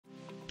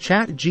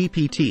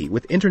ChatGPT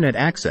with internet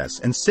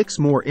access and 6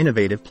 more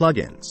innovative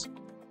plugins.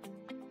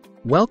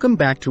 Welcome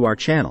back to our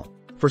channel,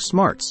 for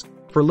smarts,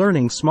 for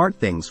learning smart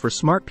things for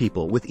smart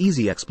people with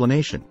easy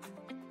explanation.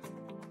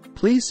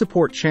 Please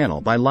support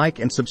channel by like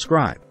and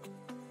subscribe.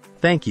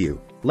 Thank you.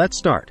 Let's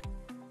start.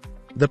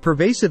 The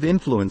pervasive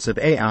influence of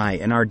AI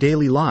in our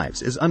daily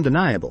lives is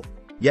undeniable,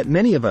 yet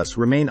many of us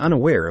remain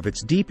unaware of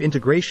its deep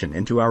integration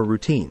into our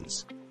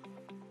routines.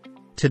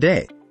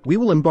 Today, we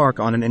will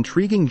embark on an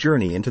intriguing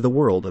journey into the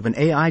world of an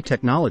AI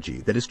technology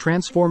that is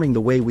transforming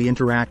the way we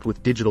interact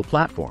with digital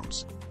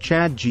platforms,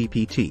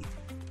 ChatGPT.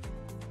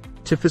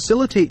 To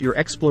facilitate your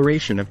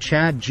exploration of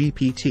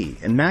ChatGPT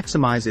and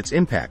maximize its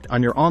impact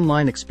on your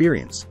online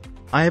experience,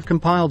 I have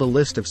compiled a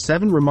list of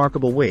 7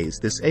 remarkable ways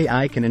this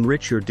AI can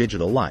enrich your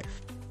digital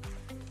life.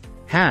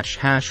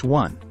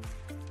 #1.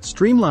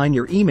 Streamline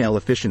your email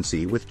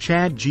efficiency with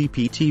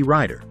ChatGPT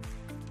Writer.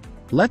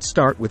 Let's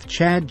start with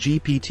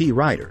ChatGPT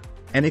Writer,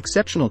 an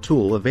exceptional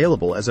tool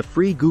available as a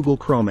free Google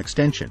Chrome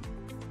extension.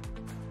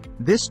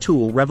 This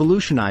tool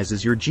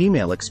revolutionizes your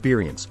Gmail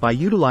experience by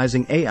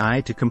utilizing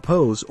AI to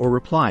compose or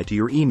reply to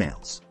your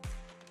emails.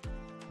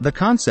 The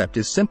concept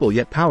is simple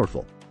yet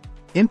powerful.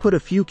 Input a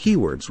few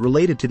keywords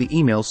related to the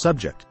email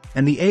subject,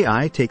 and the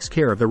AI takes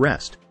care of the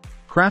rest,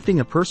 crafting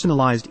a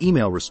personalized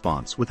email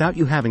response without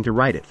you having to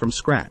write it from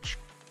scratch.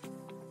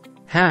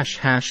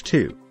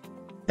 #2.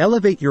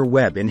 Elevate your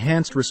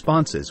web-enhanced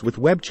responses with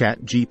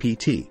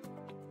WebChat-GPT.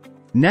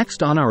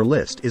 Next on our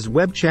list is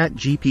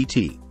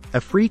WebChat-GPT, a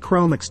free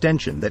Chrome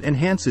extension that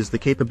enhances the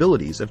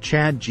capabilities of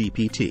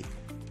ChatGPT.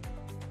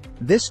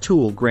 This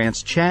tool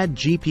grants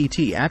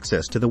ChatGPT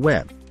access to the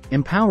web,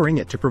 empowering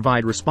it to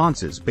provide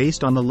responses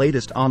based on the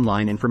latest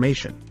online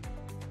information.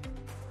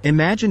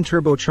 Imagine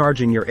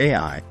turbocharging your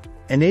AI,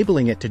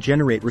 enabling it to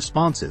generate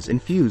responses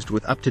infused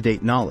with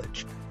up-to-date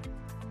knowledge.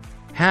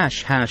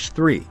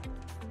 #3.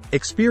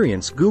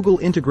 Experience Google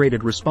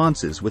integrated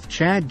responses with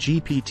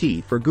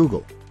ChatGPT for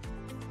Google.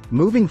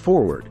 Moving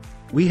forward,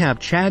 we have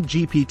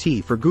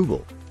ChatGPT for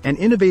Google, an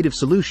innovative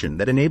solution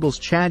that enables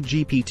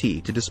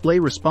ChatGPT to display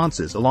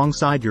responses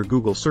alongside your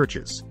Google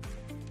searches.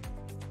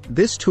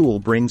 This tool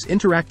brings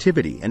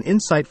interactivity and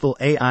insightful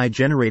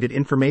AI-generated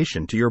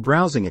information to your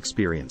browsing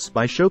experience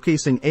by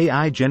showcasing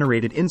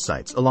AI-generated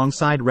insights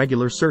alongside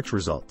regular search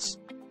results.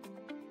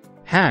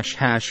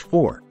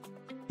 #4.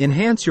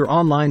 Enhance your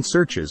online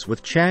searches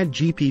with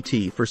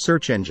ChatGPT for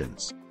search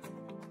engines.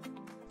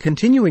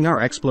 Continuing our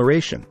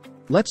exploration,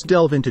 let's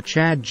delve into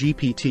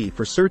ChatGPT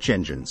for search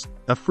engines,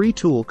 a free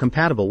tool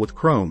compatible with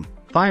Chrome,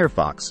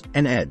 Firefox,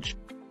 and Edge.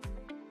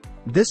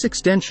 This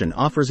extension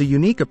offers a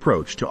unique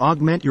approach to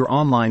augment your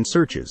online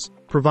searches,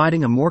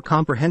 providing a more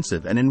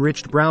comprehensive and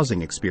enriched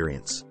browsing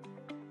experience.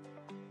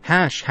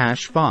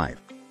 #5.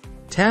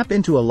 Tap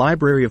into a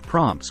library of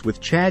prompts with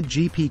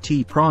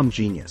ChatGPT Prompt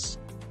Genius.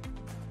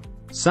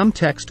 Some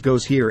text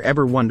goes here.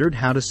 Ever wondered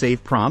how to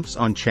save prompts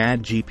on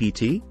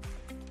ChatGPT?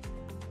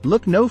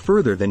 Look no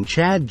further than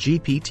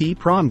ChatGPT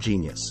Prompt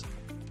Genius.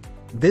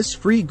 This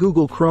free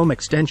Google Chrome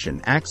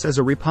extension acts as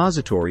a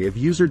repository of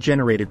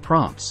user-generated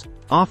prompts,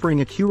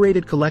 offering a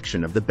curated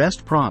collection of the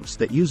best prompts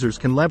that users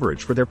can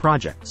leverage for their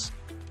projects.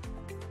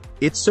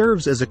 It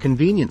serves as a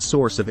convenient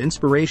source of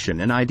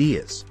inspiration and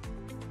ideas.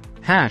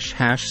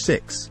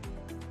 #6.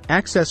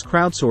 Access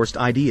crowdsourced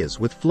ideas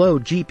with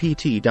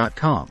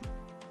flowgpt.com.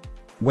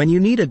 When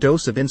you need a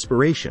dose of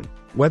inspiration,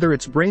 whether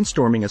it's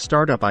brainstorming a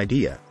startup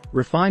idea,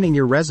 refining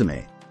your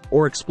resume,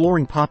 or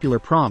exploring popular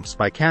prompts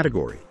by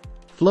category,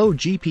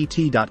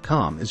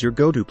 flowgpt.com is your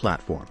go-to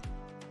platform.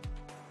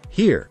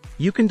 Here,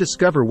 you can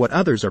discover what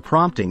others are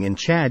prompting in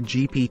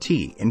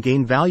ChatGPT and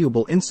gain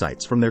valuable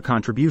insights from their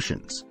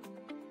contributions.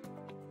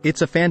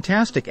 It's a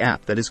fantastic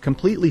app that is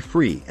completely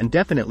free and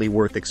definitely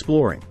worth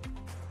exploring.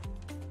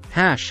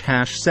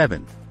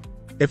 #7.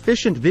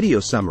 Efficient video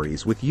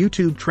summaries with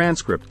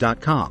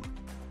YouTubeTranscript.com.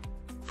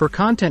 For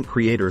content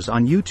creators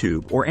on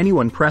YouTube or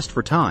anyone pressed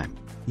for time,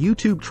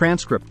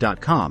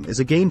 YouTubeTranscript.com is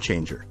a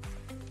game-changer.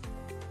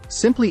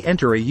 Simply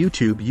enter a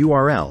YouTube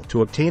URL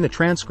to obtain a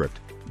transcript,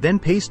 then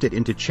paste it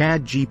into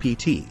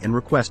ChatGPT and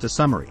request a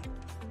summary.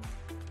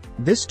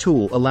 This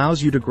tool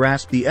allows you to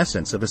grasp the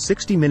essence of a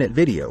 60-minute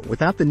video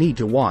without the need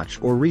to watch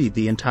or read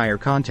the entire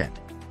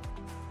content.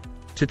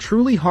 To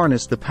truly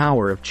harness the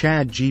power of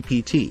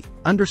ChatGPT,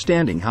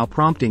 understanding how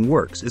prompting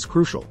works is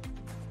crucial.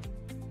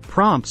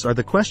 Prompts are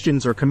the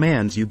questions or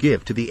commands you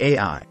give to the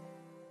AI.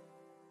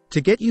 To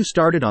get you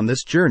started on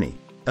this journey,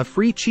 a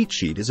free cheat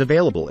sheet is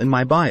available in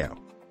my bio.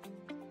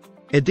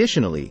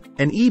 Additionally,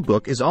 an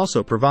ebook is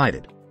also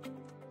provided,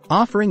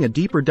 offering a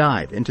deeper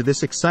dive into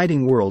this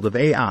exciting world of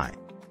AI.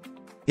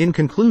 In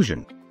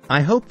conclusion,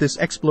 I hope this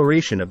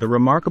exploration of the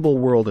remarkable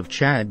world of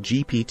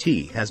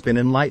ChatGPT has been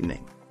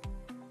enlightening.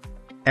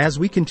 As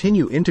we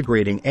continue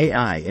integrating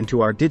AI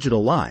into our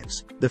digital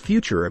lives, the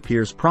future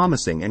appears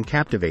promising and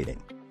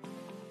captivating.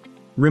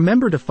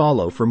 Remember to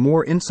follow for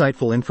more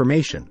insightful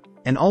information,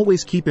 and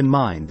always keep in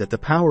mind that the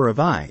power of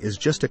AI is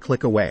just a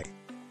click away.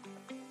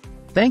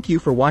 Thank you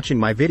for watching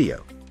my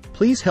video.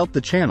 Please help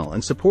the channel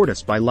and support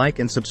us by like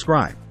and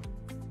subscribe.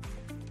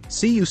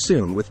 See you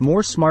soon with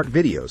more smart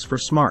videos for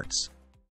smarts.